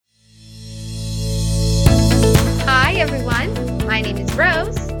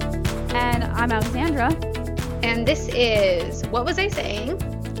I'm Alexandra. And this is What Was I Saying?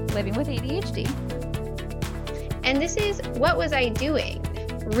 Living with ADHD. And this is What Was I Doing?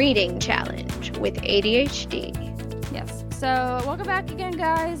 Reading Challenge with ADHD. Yes. So welcome back again,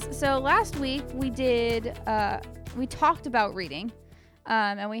 guys. So last week we talked about reading.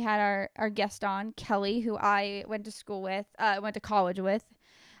 And we had our guest on, Kelly, who I went to college with.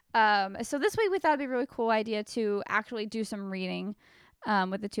 So this week we thought it'd be a really cool idea to actually do some reading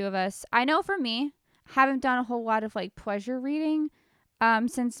with the two of us. I know for me, haven't done a whole lot of like pleasure reading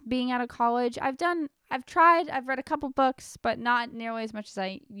since being out of college. I've read a couple books, but not nearly as much as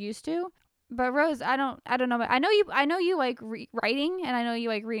I used to. But Rose, I don't know. But I know you like writing, and I know you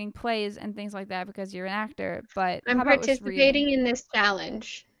like reading plays and things like that because you're an actor. But I'm how about with reading? participating in this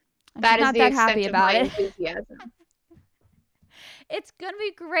challenge. And That she's is not the that extent happy of about my it. enthusiasm. It's gonna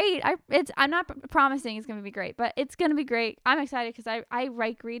be great. I'm not promising it's gonna be great, but it's gonna be great. I'm excited because I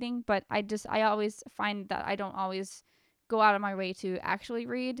like reading, but I always find that I don't always go out of my way to actually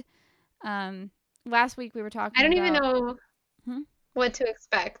read. Last week we were talking. I don't even know Hmm? what to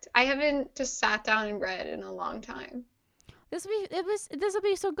expect. I haven't just sat down and read in a long time. This will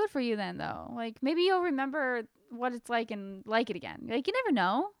be so good for you then, though. Like maybe you'll remember what it's like and like it again. Like you never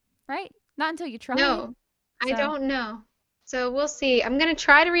know, right? Not until you try. No, I So, don't know. So we'll see. I'm going to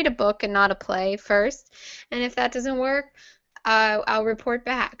try to read a book and not a play first. And if that doesn't work, I'll report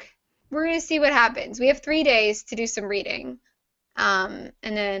back. We're going to see what happens. We have 3 days to do some reading. And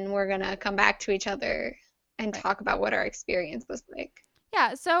then we're going to come back to each other and talk about what our experience was like.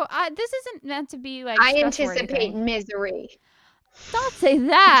 Yeah, so this isn't meant to be like I stressful or anticipate anything. misery. Don't say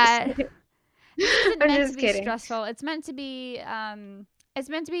that. Just kidding. This isn't I'm meant just to be kidding. stressful. It's meant to be I feel like it's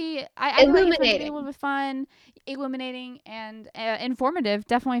meant to be a little bit fun, illuminating, and informative,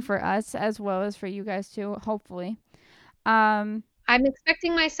 definitely for us as well as for you guys too, hopefully. I'm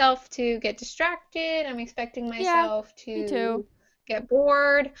expecting myself to get distracted. I'm expecting myself me too. to get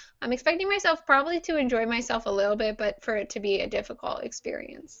bored. I'm expecting myself probably to enjoy myself a little bit, but for it to be a difficult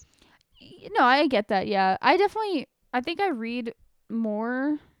experience. No, I get that. Yeah, I think I read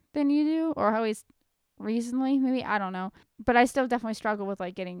more than you do, or at least recently, maybe, I don't know, but I still definitely struggle with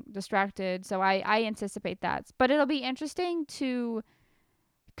like getting distracted, so I anticipate that. But it'll be interesting to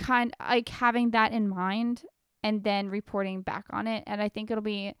kind like having that in mind and then reporting back on it. And I think it'll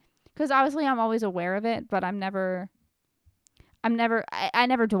be, because obviously I'm always aware of it, but I never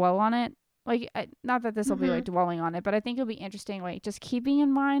dwell on it. Like, not that this will be like dwelling on it, but I think it'll be interesting, like just keeping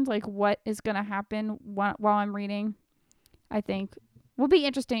in mind like what is gonna happen while I'm reading. I think will be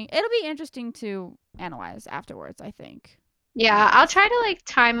interesting. It'll be interesting to analyze afterwards, I think. Yeah, I'll try to like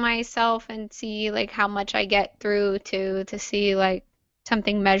time myself and see like how much I get through to see like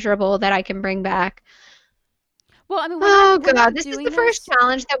something measurable that I can bring back. Well, I mean, Oh we're not God, this is doing the first this.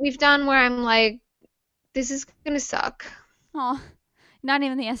 challenge that we've done where I'm like, this is gonna suck. Oh, not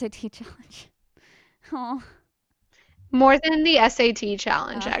even the SAT challenge. Oh. More than the SAT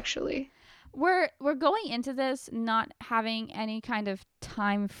challenge, actually. We're going into this not having any kind of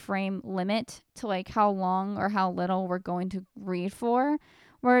time frame limit to like how long or how little we're going to read for.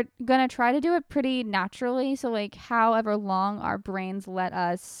 We're going to try to do it pretty naturally, so like however long our brains let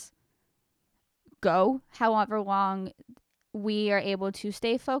us go, however long we are able to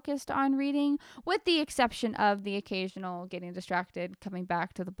stay focused on reading, with the exception of the occasional getting distracted, coming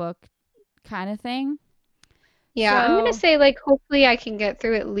back to the book kind of thing. Yeah, I'm gonna say like hopefully I can get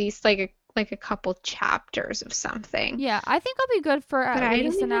through at least like a couple chapters of something. Yeah, I think I'll be good for But at I don't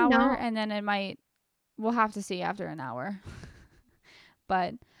least an even hour, know. and then we'll have to see after an hour.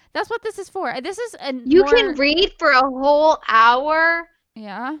 But that's what this is for. This is You can read for a whole hour?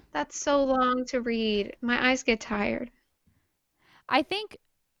 Yeah. That's so long to read. My eyes get tired. I think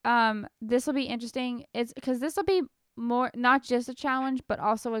this will be interesting. It's because this will be more not just a challenge, but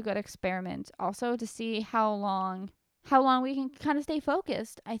also a good experiment. Also to see how long we can kind of stay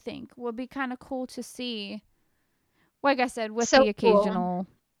focused. I think would be kind of cool to see. Like I said, with So the cool.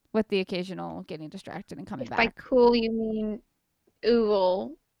 occasional getting distracted and coming If by back. cool you mean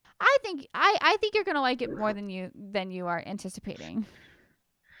oogle. I think you're gonna like it more than you are anticipating.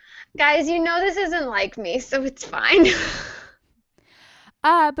 Guys, you know this isn't like me, so it's fine.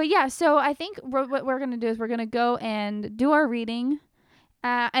 But yeah, so I think what we're gonna do is we're gonna go and do our reading,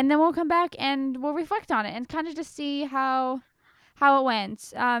 and then we'll come back and we'll reflect on it and kind of just see how it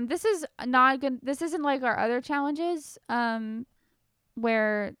went. This is not good. This isn't like our other challenges,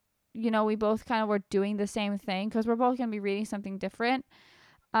 where we both kind of were doing the same thing, because we're both gonna be reading something different.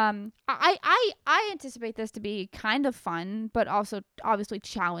 I anticipate this to be kind of fun, but also obviously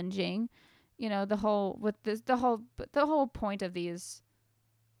challenging. The whole point of these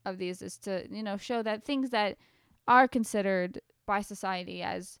of these is to, show that things that are considered by society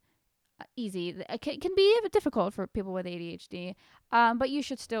as easy can be difficult for people with ADHD. But you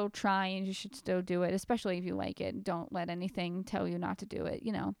should still try and you should still do it, especially if you like it. Don't let anything tell you not to do it,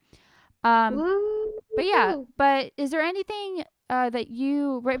 Um, but yeah, Woo! but is there anything that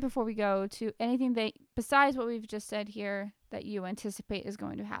you, right before we go to anything that, besides what we've just said here, that you anticipate is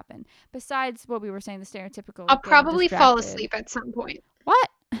going to happen? Besides what we were saying, the I'll stereotypical getting probably fall distracted. asleep at some point. What?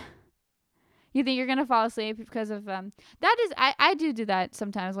 You think you're gonna fall asleep because of that is I do that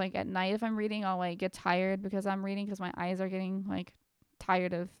sometimes, like at night if I'm reading. I'll like get tired because I'm reading because my eyes are getting like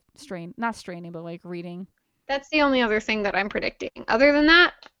tired of not straining, but like reading. That's the only other thing that I'm predicting. Other than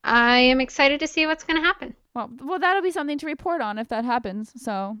that, I am excited to see what's going to happen. Well, that'll be something to report on if that happens.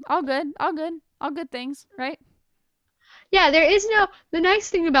 So all good things, right? Yeah, the nice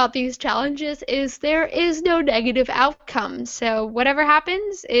thing about these challenges is there is no negative outcome. So whatever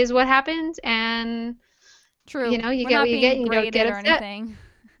happens is what happens, and True. you We're get what not you get being and you don't get graded or upset. anything.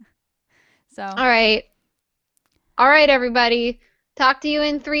 So, All right. All right, everybody. Talk to you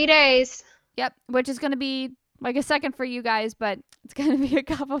in 3 days. yep, which is going to be like a second for you guys, but it's going to be a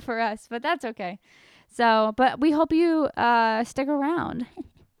couple for us, but that's okay. So, but we hope you stick around.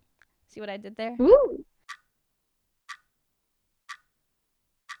 See what I did there? Woo!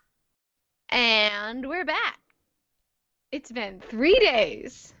 And we're back. It's been 3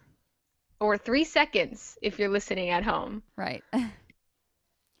 days, or 3 seconds if you're listening at home. Right.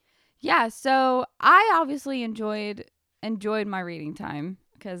 Yeah, so I obviously enjoyed my reading time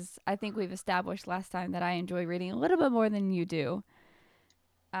because I think we've established last time that I enjoy reading a little bit more than you do.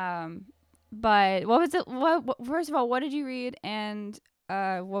 But what was it? What first of all, what did you read, and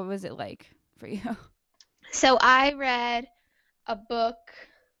what was it like for you? So I read a book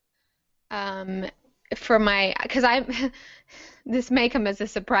um, for because I'm, this may come as a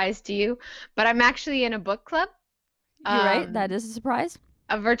surprise to you, but I'm actually in a book club, You're right. That um, is a surprise.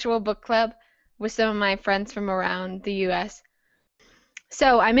 a virtual book club with some of my friends from around the US.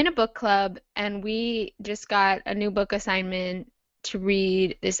 So I'm in a book club, and we just got a new book assignment to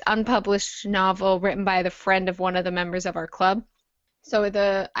read this unpublished novel written by the friend of one of the members of our club. So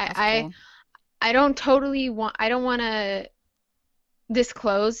That's cool. I don't want to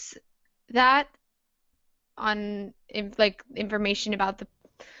disclose that on like information about the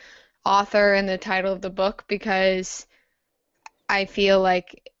author and the title of the book because I feel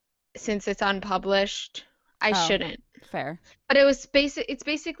like since it's unpublished, I Oh, shouldn't. fair. But it's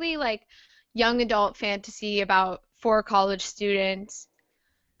basically like young adult fantasy about four college students.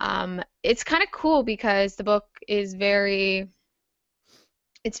 It's kind of cool because the book is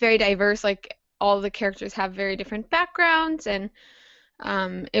it's very diverse. Like all the characters have very different backgrounds, and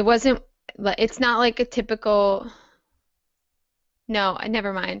it's not like a typical. No,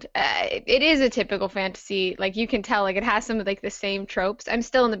 never mind. It is a typical fantasy. Like you can tell, like it has some of like the same tropes. I'm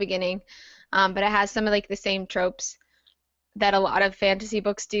still in the beginning, but it has some of like the same tropes that a lot of fantasy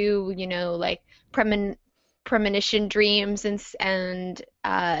books do. Like premonition dreams and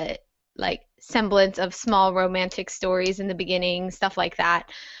like semblance of small romantic stories in the beginning, stuff like that.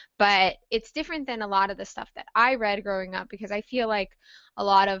 But it's different than a lot of the stuff that I read growing up because I feel like a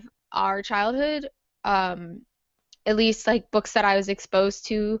lot of our childhood, um, at least like books that I was exposed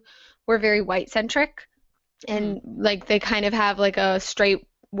to, were very white centric Mm. and like they kind of have like a straight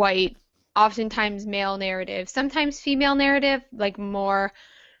white, oftentimes male narrative, sometimes female narrative, like more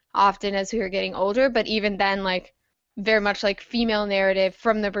often as we were getting older, but even then, like very much like female narrative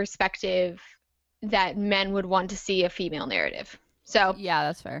from the perspective that men would want to see a female narrative. So Yeah,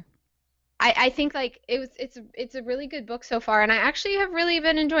 that's fair. I think like it's a really good book so far, and I actually have really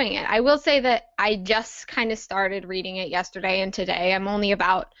been enjoying it. I will say that I just kind of started reading it yesterday and today. I'm only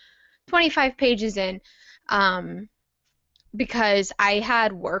about 25 pages in, um, because I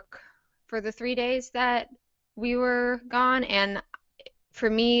had work for the 3 days that we were gone, and for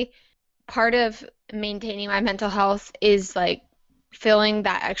me, part of maintaining my mental health is like filling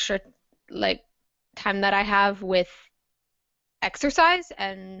that extra like time that I have with exercise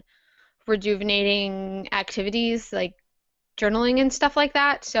and rejuvenating activities like journaling and stuff like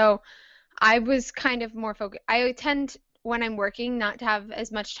that. So I was kind of more focused. I tend when I'm working not to have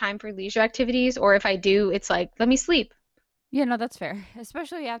as much time for leisure activities, or if I do, it's like let me sleep. Yeah, no, that's fair.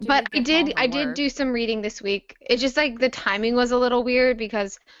 Especially after But you get home I from did work. do some reading this week. It's just like the timing was a little weird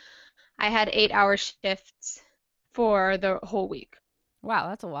because I had 8-hour shifts for the whole week. Wow,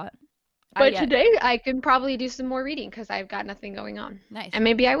 that's a lot. I But yet today I can probably do some more reading because I've got nothing going on. nice. And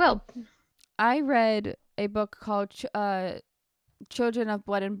maybe I will. I read a book called Children of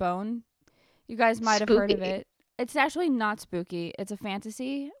Blood and Bone. You guys might have heard of Spooky. it. It's actually not spooky. It's a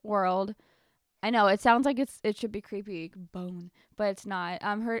fantasy world. I know it sounds like it should be creepy bone, but it's not.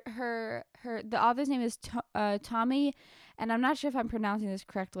 The author's name is Tommy, and I'm not sure if I'm pronouncing this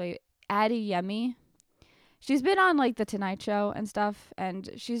correctly. Adeyemi. She's been on like the Tonight Show and stuff, and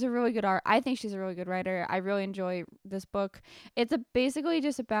she's a really good art. I think she's a really good writer. I really enjoy this book. It's basically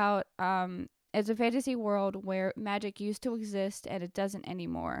just about it's a fantasy world where magic used to exist and it doesn't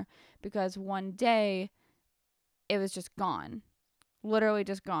anymore because one day it was just gone, literally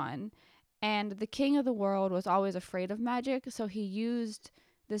just gone. And the king of the world was always afraid of magic, so he used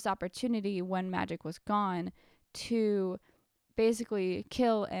this opportunity when magic was gone to basically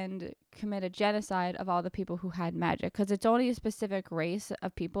kill and commit a genocide of all the people who had magic, because it's only a specific race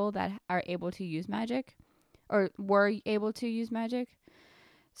of people that are able to use magic or were able to use magic.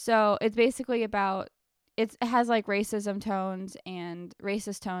 So it's basically about it has like racism tones and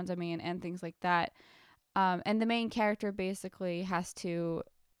racist tones, I mean, and things like that. And the main character basically has to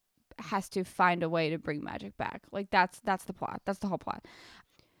find a way to bring magic back. Like that's the plot. That's the whole plot.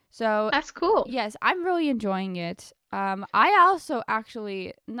 So That's cool. yes, I'm really enjoying it. I also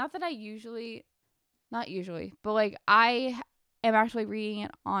actually, not that I usually, not usually, but like am actually reading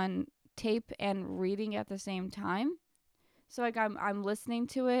it on tape and reading at the same time. So like I'm listening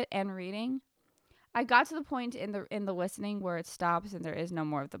to it and reading. I got to the point in the listening where it stops and there is no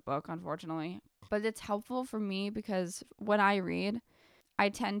more of the book, unfortunately. But it's helpful for me because when I read, I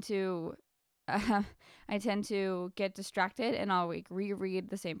tend to uh, I tend to get distracted and I'll like reread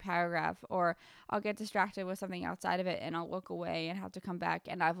the same paragraph, or I'll get distracted with something outside of it and I'll look away and have to come back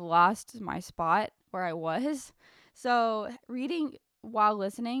and I've lost my spot where I was. So reading while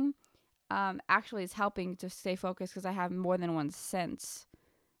listening actually is helping to stay focused because I have more than one sense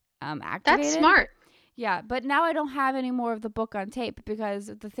That's activated. smart. Yeah, but now I don't have any more of the book on tape because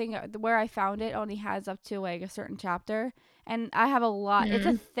the thing where I found it only has up to like a certain chapter, and I have a lot. It's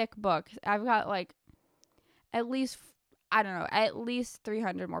a Mm. thick book. I've got like at least I don't know, at least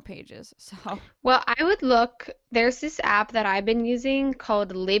 300 more pages. So, Well, I would look, there's this app that I've been using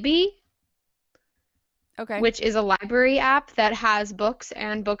called Libby, okay. which is a library app that has books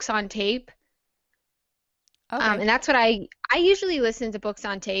and books on tape. Okay. And that's what I usually listen to books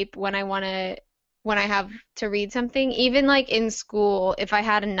on tape when when I have to read something. Even like in school, if I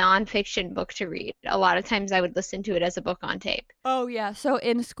had a nonfiction book to read, a lot of times I would listen to it as a book on tape. Oh yeah. So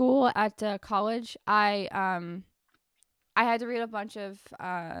in school at college, I had to read a bunch of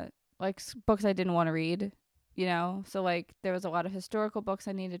like books I didn't want to read, you know. So like there was a lot of historical books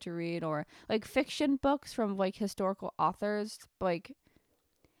I needed to read, or like fiction books from like historical authors, like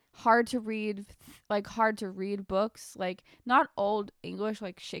hard to read books, like not old English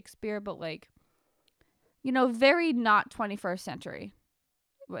like Shakespeare, but like very not 21st century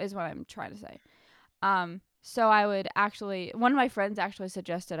is what I'm trying to say. So I would actually one of my friends actually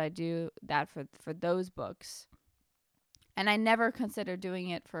suggested I do that for those books. And I never considered doing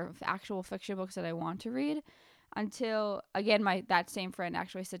it for actual fiction books that I want to read until again my that same friend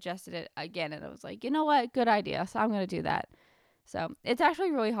actually suggested it again, and I was like, you know what, good idea. So I'm gonna do that. So it's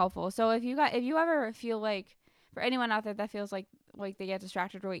actually really helpful. So if you ever feel like, for anyone out there that feels like they get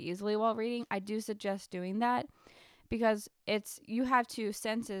distracted really easily while reading, I do suggest doing that because it's you have two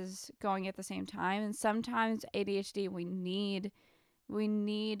senses going at the same time, and sometimes ADHD we need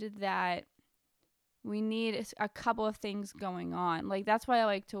that we need a couple of things going on. Like that's why I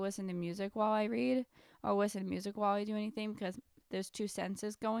like to listen to music while I read or listen to music while I do anything because there's two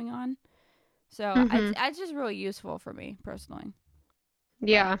senses going on. So Hmm. it's just really useful for me personally. But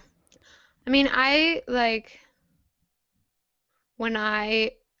Yeah. I mean, I like when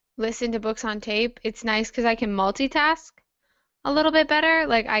I listen to books on tape, it's nice because I can multitask a little bit better.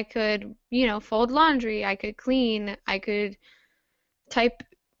 Like I could, fold laundry, I could clean, I could type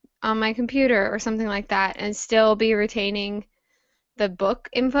on my computer or something like that and still be retaining the book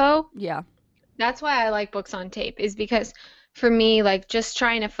info. yeah, That's why I like books on tape, is because for me, like just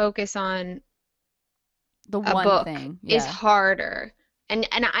trying to focus on the a one book thing. is Yeah, harder.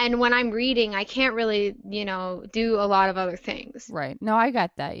 And when I'm reading, I can't really, do a lot of other things. right. No, I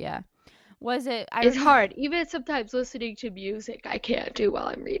got that. Yeah. Was it? I It's remember. hard. Even sometimes listening to music, I can't do while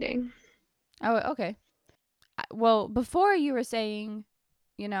I'm reading. Oh, okay. Well, before you were saying,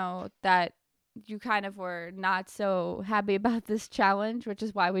 that you kind of were not so happy about this challenge, which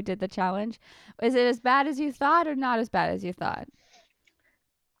is why we did the challenge. Is it as bad as you thought or not as bad as you thought?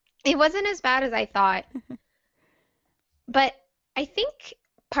 It wasn't as bad as I thought, but I think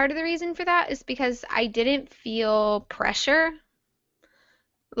part of the reason for that is because I didn't feel pressure.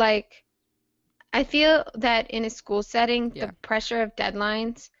 Like, I feel that in a school setting, the Yeah. pressure of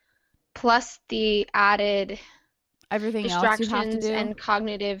deadlines plus the added Everything else you have to distractions do. and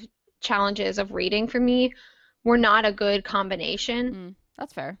cognitive challenges of reading for me were not a good combination.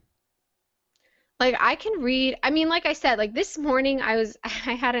 That's fair. Like I can read, I mean, like I said, like this morning I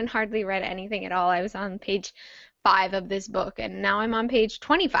hadn't hardly read anything at all. I was on page 5 of this book and now I'm on page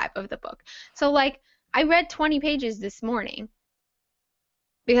 25 of the book. So like I read 20 pages this morning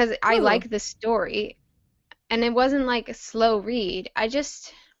because I Woo. like the story and it wasn't like a slow read. I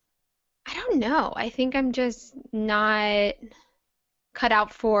don't know. I think I'm just not cut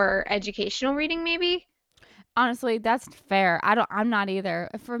out for educational reading maybe. Honestly, that's fair. I'm not either.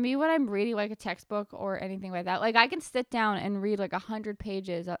 For me, when I'm reading like a textbook or anything like that, like I can sit down and read like 100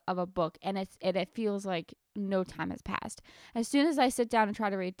 pages of a book, and it feels like no time has passed. As soon as I sit down and try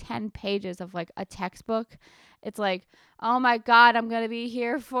to read 10 pages of like a textbook, it's like, oh my god, I'm gonna be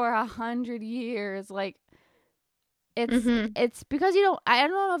here for 100 years. Like it's Mhm. it's because you don't. I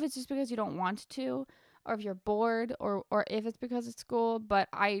don't know if it's just because you don't want to, or if you're bored, or if it's because it's school. But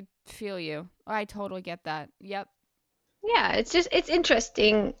I feel you. I totally get that. Yep. Yeah, it's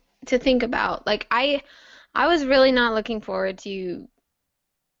interesting to think about. Like I was really not looking forward to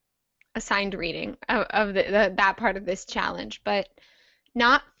assigned reading of that part of this challenge, but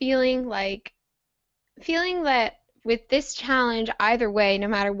not feeling that with this challenge either way, no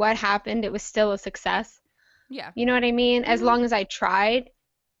matter what happened, it was still a success. Yeah. You know what I mean? As Mhm. long as I tried,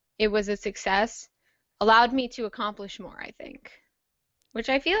 it was a success. Allowed me to accomplish more, I think. Which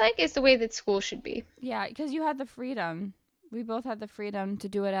I feel like is the way that school should be. Yeah, because you had the freedom. We both had the freedom to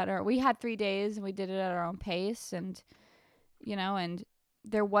do it at our. We had 3 days and we did it at our own pace, and and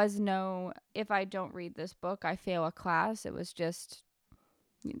there was no. If I don't read this book, I fail a class. It was just,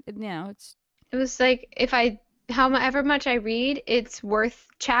 it's It was like if I however much I read, it's worth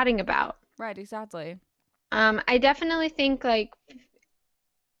chatting about. right, exactly. I definitely think like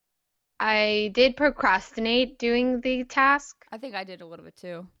I did procrastinate doing the task. I think I did a little bit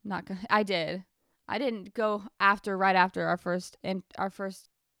too. Not gonna. I did. I didn't go after right after our first.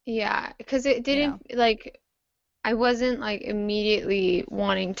 Yeah, because it You didn't know. like I wasn't like immediately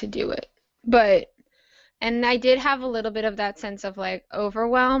wanting to do it. But and I did have a little bit of that sense of like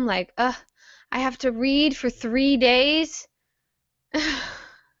overwhelm, like, I have to read for 3 days.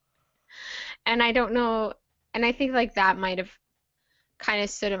 And I don't know, and I think like that might have kind of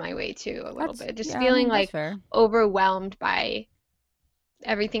stood in my way too a little That's bit. Just yeah. I feeling mean, that's like fair. overwhelmed by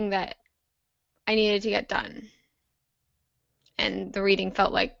everything that I needed to get done. And the reading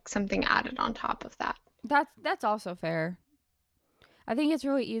felt like something added on top of that. That's also fair. I think it's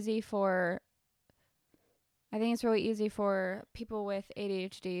really easy for I think it's really easy for people with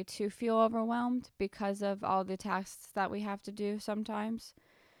ADHD to feel overwhelmed because of all the tasks that we have to do sometimes.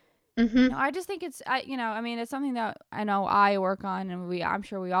 Hmm. I just think I mean, it's something that I know I work on and I'm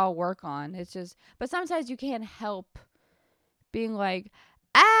sure we all work on. It's just, but sometimes you can't help being like,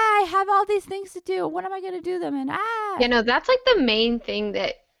 I have all these things to do. When am I going to do them? And You know, that's like the main thing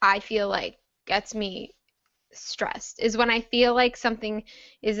that I feel like gets me stressed is when I feel like something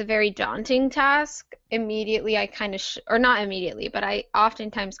is a very daunting task, immediately I kind of, or not immediately, but I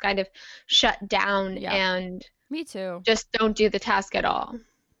oftentimes kind of shut down yep, and me too. just don't do the task at all.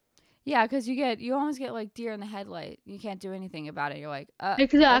 Yeah, because you almost get like deer in the headlight. You can't do anything about it. You're like, okay.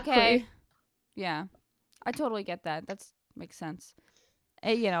 Exactly. Yeah, I totally get that. That's makes sense.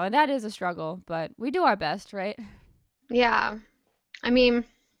 And that is a struggle, but we do our best, right? Yeah. I mean,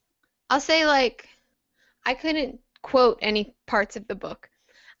 I'll say like I couldn't quote any parts of the book.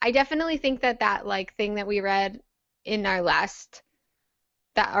 I definitely think that that like thing that we read in our last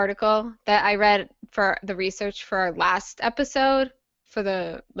that article that I read for the research for our last episode for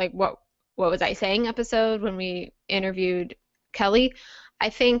the like what was I saying episode when we interviewed Kelly, I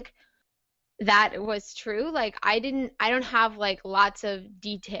think that was true. Like I don't have like lots of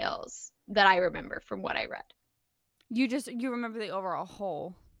details that I remember from what I read. You remember the overall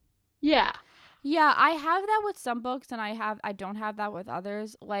whole. Yeah. Yeah, I have that with some books, and I don't have that with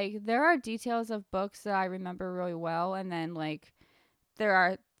others. Like there are details of books that I remember really well, and then like there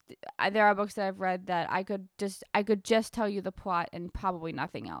are there are books that I've read that I could just tell you the plot and probably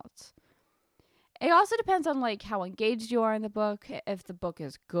nothing else. It also depends on like how engaged you are in the book, if the book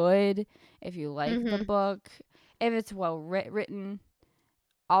is good, if you like the Mhm. book, if it's well written.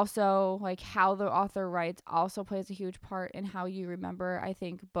 Also, like how the author writes also plays a huge part in how you remember, I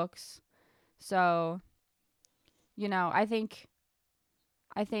think, books. So,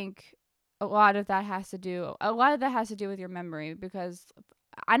 I think a lot of that has to do with your memory, because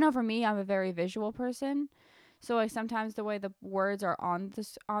I know for me, I'm a very visual person. So like sometimes the way the words are on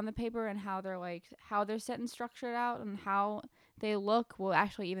the paper and how they're set and structured out and how they look will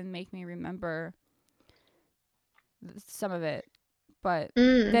actually even make me remember some of it, but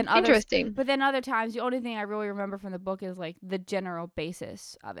then others, Interesting. but then other times the only thing I really remember from the book is like the general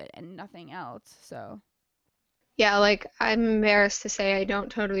basis of it and nothing else. So Yeah, like I'm embarrassed to say I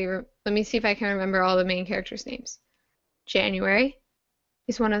don't totally let me see if I can remember all the main characters' names. January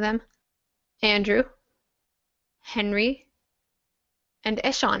is one of them. Andrew, Henry, and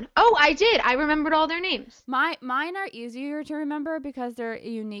Eshon. Oh, I did. I remembered all their names. mine are easier to remember because they're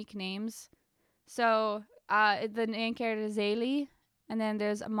unique names. So the main character is Zaylee, and then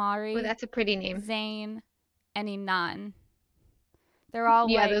there's Oh, Amari, that's a pretty name. Zane, and Inan. They're all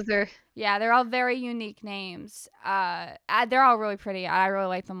Yeah, like, those are. yeah, they're all very unique names. They're all really pretty. I really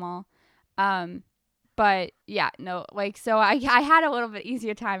like them all. Um, but yeah, no, like, so I had a little bit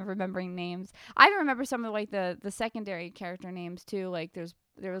easier time remembering names. I remember some of like the secondary character names too. Like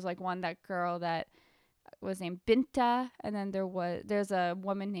there was like that girl that was named Binta, and then there's a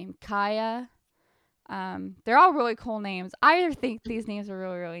woman named Kaya. They're all really cool names. I think these names are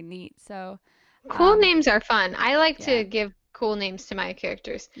really really neat. So, Cool names are fun. I like yeah, to give cool names to my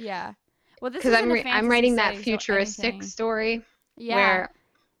characters yeah. Well, this because is in a I'm fantasy writing that setting, so futuristic anything. story Yeah, where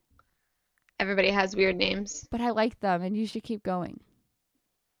everybody has weird names. but I like them, and you should keep going.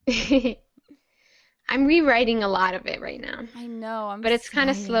 I'm rewriting a lot of it right now, I know. I'm but it's kind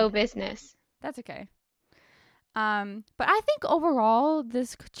of excited. slow business. That's okay. But I think overall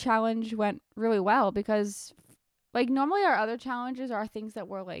this challenge went really well because, like, normally our other challenges are things that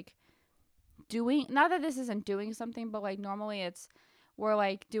we're like doing. Not that this isn't doing something, but like normally we're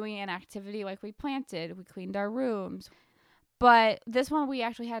like doing an activity, like we planted, we cleaned our rooms. But this one we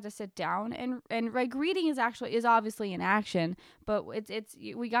actually had to sit down and like reading is obviously an action, but it's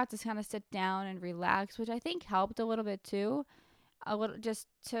we got to kind of sit down and relax, which I think helped a little bit too. A little, just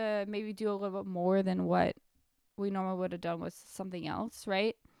to maybe do a little bit more than what we normally would have done with something else,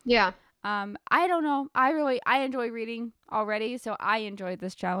 right? Yeah. I don't know. I enjoy reading already, so I enjoyed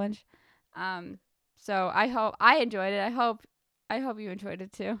this challenge. Um, so I hope I enjoyed it. I hope you enjoyed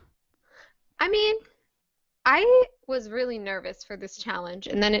it too. I mean, I was really nervous for this challenge,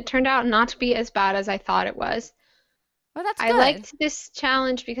 and then it turned out not to be as bad as I thought it was. Well, that's I good. liked this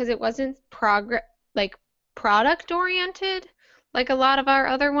challenge because it wasn't like product oriented like a lot of our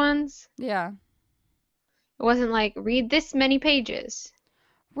other ones. Yeah. It wasn't like read this many pages.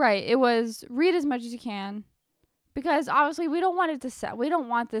 Right. It was read as much as you can because obviously we don't want it to set. We don't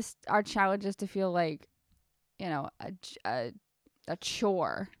want this our challenges to feel like, a a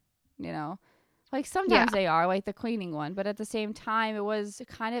chore, you know. Like Yeah. sometimes they are, like the cleaning one, but at the same time it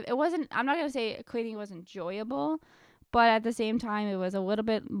wasn't, I'm not going to say cleaning was enjoyable, but at the same time it was a little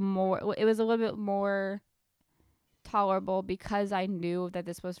bit more tolerable because I knew that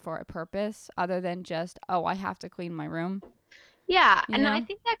this was for a purpose other than just, oh, I have to clean my room, Yeah, you and I know?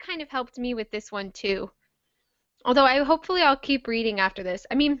 think that kind of helped me with this one too. Although I hopefully I'll keep reading after this.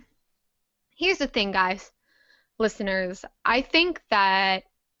 I mean, here's the thing, guys, listeners. I think that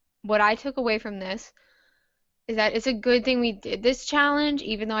what I took away from this is that it's a good thing we did this challenge,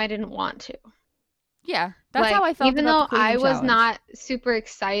 even though I didn't want to. Yeah, that's how Like, I felt even about the though cleaning I was challenge. not super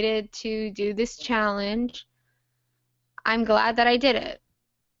excited to do this challenge, I'm glad that I did it.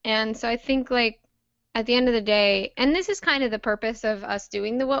 And so I think like at the end of the day, and this is kind of the purpose of us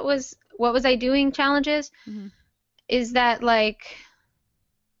doing the what was I doing challenges, Hmm. is that like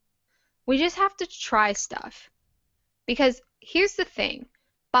we just have to try stuff. Because here's the thing.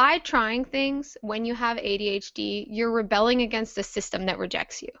 By trying things when you have ADHD, you're rebelling against the system that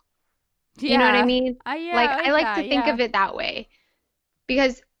rejects you. You know what I Yeah. mean? Yeah, Like, I I like like to that. think Yeah. of it that way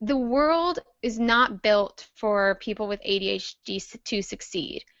because the world is not built for people with ADHD to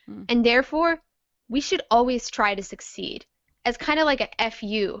succeed. Mm. And therefore, we should always try to succeed as kind of like a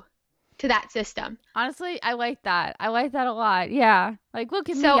FU to that system. Honestly, I like that. I like that a lot. Yeah. Like, look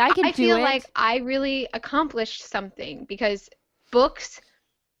at me. So I can I do feel like it. I really accomplished something because books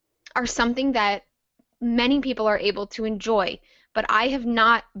are something that many people are able to enjoy, but I have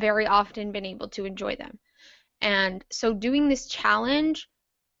not very often been able to enjoy them. And so doing this challenge,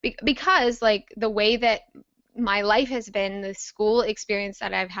 because like the way that my life has been, the school experience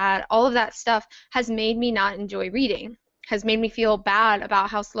that I've had, all of that stuff has made me not enjoy reading, has made me feel bad about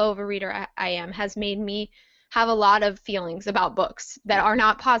how slow of a reader I am, has made me have a lot of feelings about books that Yeah. are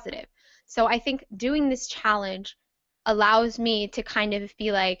not positive. So I think doing this challenge allows me to kind of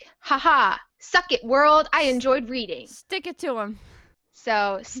be like, haha, suck it, world. I S- enjoyed reading. Stick it to him.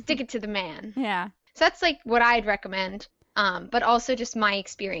 So stick it to the man. Yeah. So that's like what I'd recommend. But also just my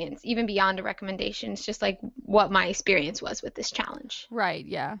experience, even beyond a recommendation. It's just like what my experience was with this challenge. Right.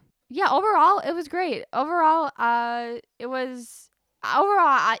 Yeah. Yeah. Overall, it was great. Overall, it was.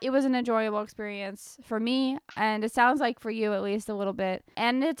 overall, it was an enjoyable experience for me, and it sounds like for you at least a little bit.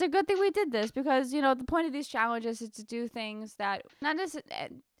 And it's a good thing we did this because, you know, the point of these challenges is to do things that not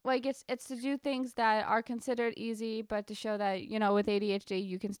necessarily like it's to do things that are considered easy, but to show that, you know, with ADHD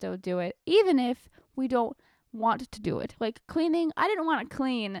you can still do it even if we don't want to do it. Like cleaning, I didn't want to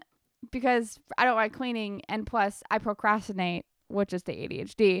clean because I don't like cleaning, and plus I procrastinate, which is the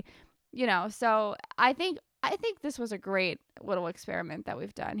ADHD, you know. So I think this was a great little experiment that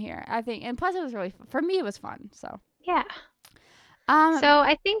we've done here. I think, and plus it was really for me, it was fun. So Yeah. So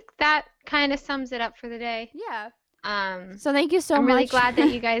I think that kind of sums it up for the day. Yeah. Um, So thank you so I'm much. really glad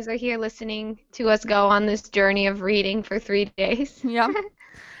that you guys are here listening to us go on this journey of reading for 3 days. Yep.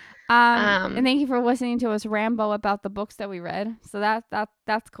 And thank you for listening to us ramble about the books that we read. So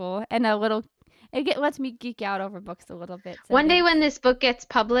that's cool, and lets me geek out over books a little bit. So One day when this book gets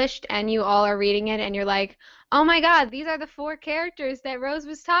published and you all are reading it and you're like, oh my God, these are the 4 characters that Rose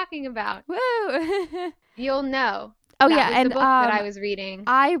was talking about. Woo! You'll know. Oh That yeah, was and the book that I was reading.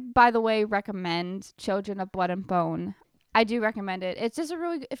 I, by the way, recommend Children of Blood and Bone. I do recommend it. It's just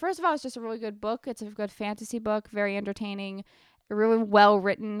first of all, it's just a really good book. It's a good fantasy book, very entertaining, really well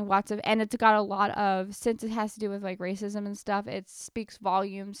written, and it's got a lot of, since it has to do with like racism and stuff, it speaks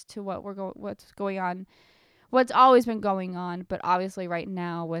volumes to what's going on, what's always been going on, but obviously right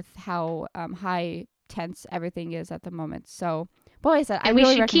now with how high tense everything is at the moment. So, but like I said, I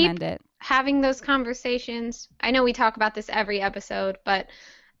really recommend it. Having those conversations. I know we talk about this every episode, but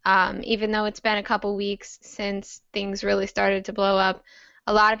even though it's been a couple weeks since things really started to blow up,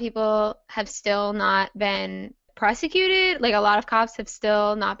 a lot of people have still not been prosecuted. Like a lot of cops have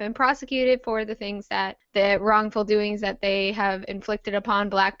still not been prosecuted for the wrongful doings that they have inflicted upon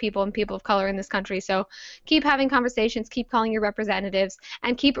Black people and people of color in this country. So keep having conversations, keep calling your representatives,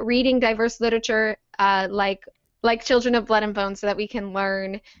 and keep reading diverse literature like Children of Blood and Bone so that we can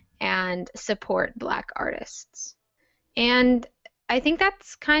learn and support Black artists. And I think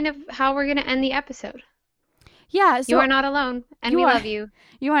that's kind of how we're going to end the episode. Yeah, so you are not alone, and we love you.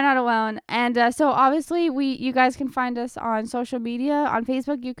 You are not alone. And so obviously you guys can find us on social media. On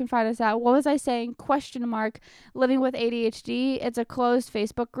Facebook, you can find us at, what was I saying? / Living with ADHD. It's a closed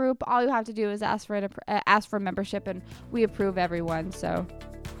Facebook group. All you have to do is ask for membership, and we approve everyone. So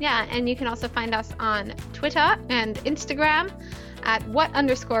yeah, and you can also find us on Twitter and Instagram at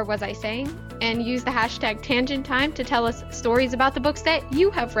 @what_was-I-saying, and use the hashtag #TangentTime to tell us stories about the books that you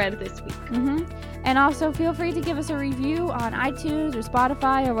have read this week. Mm-hmm. And also feel free to give us a review on iTunes or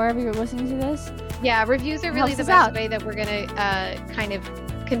Spotify or wherever you're listening to this. Yeah, reviews are really the best way that we're going to kind of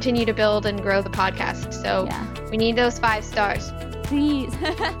continue to build and grow the podcast. So we need those 5 stars. Please.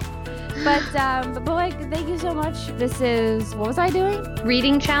 But like, thank you so much. This is, what was I doing?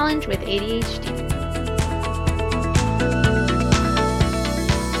 Reading Challenge with ADHD.